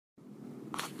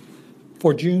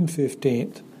For June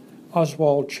 15th,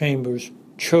 Oswald Chambers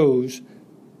chose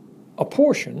a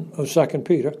portion of 2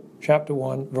 Peter chapter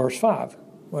 1, verse 5,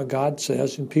 where God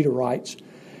says, and Peter writes,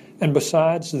 and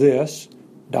besides this, ...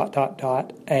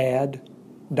 add ...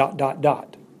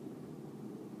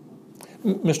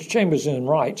 Mr. Chambers then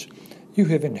writes, you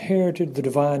have inherited the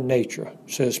divine nature,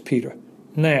 says Peter.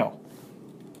 Now,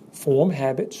 form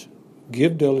habits,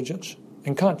 give diligence,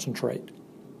 and concentrate.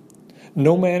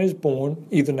 No man is born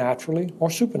either naturally or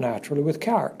supernaturally with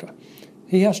character.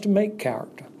 He has to make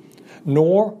character.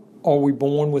 Nor are we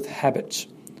born with habits.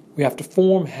 We have to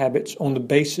form habits on the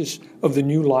basis of the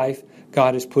new life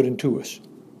God has put into us.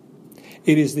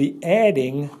 It is the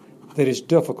adding that is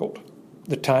difficult.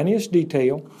 The tiniest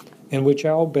detail in which I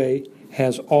obey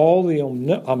has all the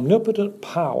omnipotent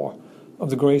power of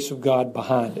the grace of God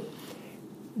behind it.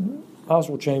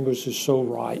 Oswald Chambers is so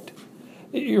right.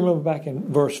 You remember back in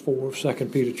verse 4 of 2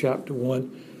 Peter chapter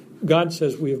 1, God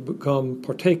says we have become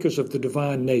partakers of the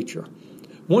divine nature.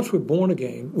 Once we're born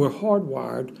again, we're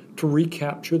hardwired to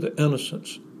recapture the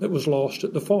innocence that was lost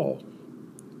at the fall,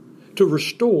 to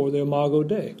restore the imago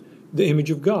Dei, the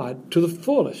image of God, to the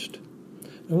fullest.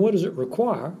 And what does it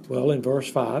require? Well, in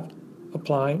verse 5,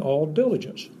 applying all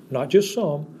diligence, not just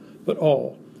some, but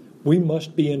all. We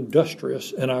must be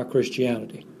industrious in our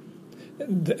Christianity.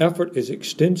 The effort is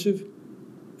extensive,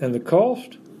 and the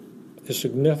cost is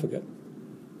significant.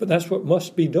 But that's what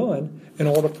must be done in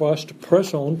order for us to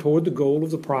press on toward the goal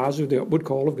of the prize of the upward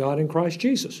call of God in Christ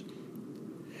Jesus.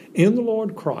 In the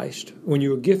Lord Christ, when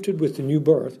you are gifted with the new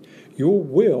birth, your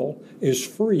will is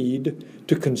freed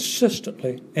to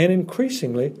consistently and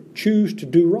increasingly choose to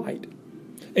do right.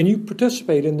 And you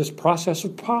participate in this process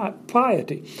of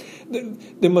piety.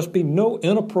 There must be no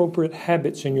inappropriate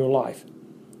habits in your life.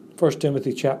 1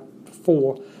 Timothy chapter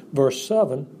 4, verse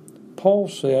 7, Paul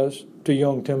says to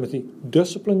young Timothy,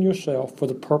 discipline yourself for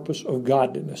the purpose of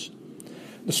godliness.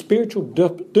 The spiritual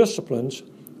disciplines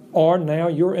are now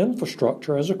your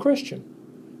infrastructure as a Christian.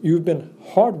 You've been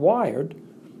hardwired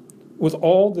with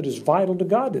all that is vital to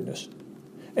godliness.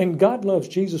 And God loves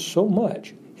Jesus so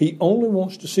much, He only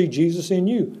wants to see Jesus in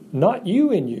you, not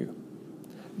you in you.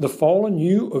 The fallen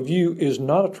you of you is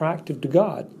not attractive to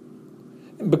God.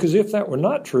 Because if that were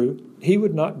not true, He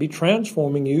would not be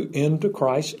transforming you into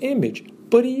Christ's image.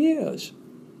 But He is.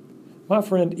 My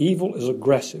friend, evil is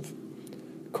aggressive.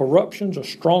 Corruptions are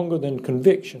stronger than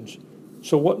convictions.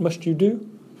 So what must you do?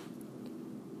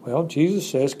 Well, Jesus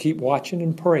says, keep watching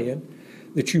and praying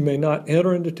that you may not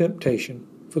enter into temptation,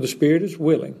 for the spirit is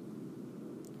willing,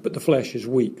 but the flesh is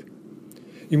weak.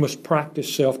 You must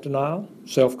practice self-denial,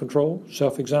 self-control,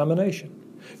 self-examination.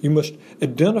 You must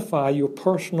identify your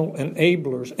personal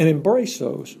enablers and embrace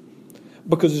those.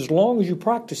 Because as long as you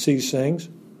practice these things,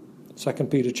 2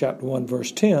 Peter chapter 1,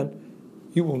 verse 10,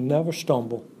 you will never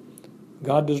stumble.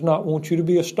 God does not want you to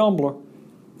be a stumbler,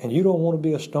 and you don't want to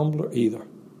be a stumbler either.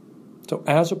 So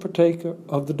as a partaker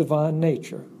of the divine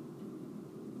nature,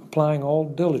 applying all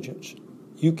diligence,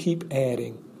 you keep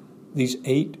adding these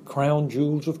 8 crown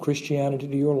jewels of Christianity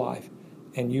to your life,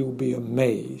 and you'll be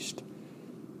amazed.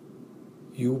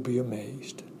 You'll be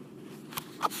amazed.